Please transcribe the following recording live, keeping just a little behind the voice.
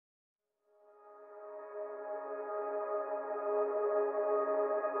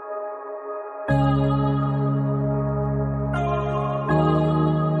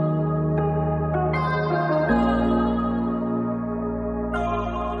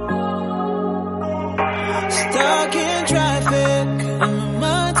Stuck in traffic, I'm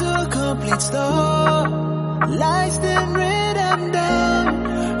on to a complete stop. Lights dim red, I'm dumb,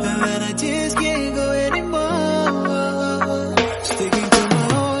 and I just can't go anymore. Sticking to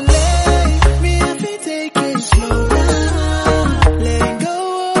my own lane, me I feel take it slow down. Letting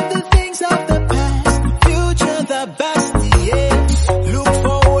go of the things of the past, future the best, yeah. Look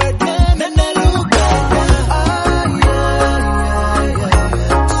forward then and I look back.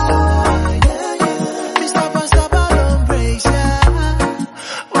 Stop, I don't break ya.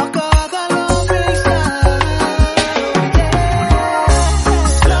 Walk a long break ya.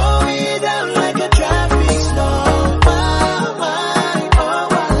 Slow me down like a traffic stop.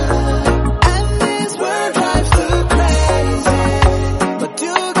 And this world drives too crazy, but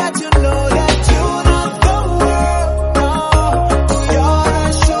you got to know that you're not the world. No, you're a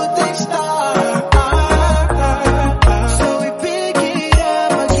shooting star. So we pick it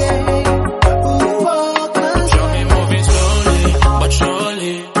up again. Walk and Show me moving slowly, but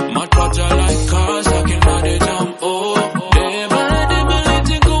surely. My thoughts are like cars, I can manage them. Oh, day by day, but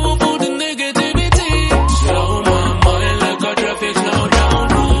letting go of all the negativity. Slow my mind like a traffic slow down.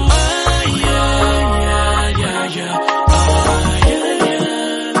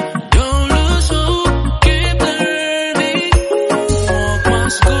 Don't lose hope, keep learning. Walk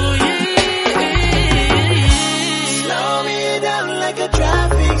must go, slow me down like a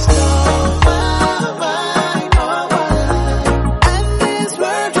traffic stop. And this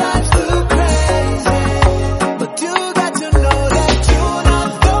world drives too crazy, but you got to know that you're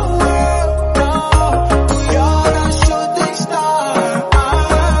not the world. No, you're a shooting star.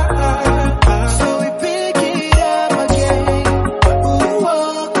 So we pick it up again.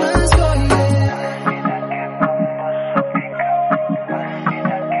 Walk must go,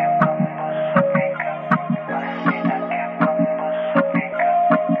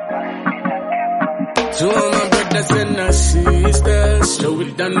 to all my brothers and our sisters, slow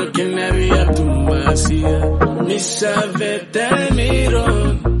it down, no can hurry up to Marcia. Miss Avete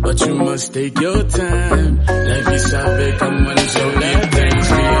Miron, but you must take your time. Life is a come on, so let thanks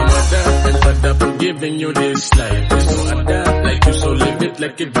to your mother and father for giving you this life. There's no other like you, so live it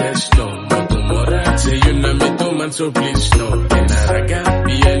like it best. No more tomorrow. Say you know me too, man, so please know. And I got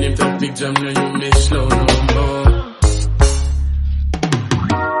be any traffic jam, no you miss slow. No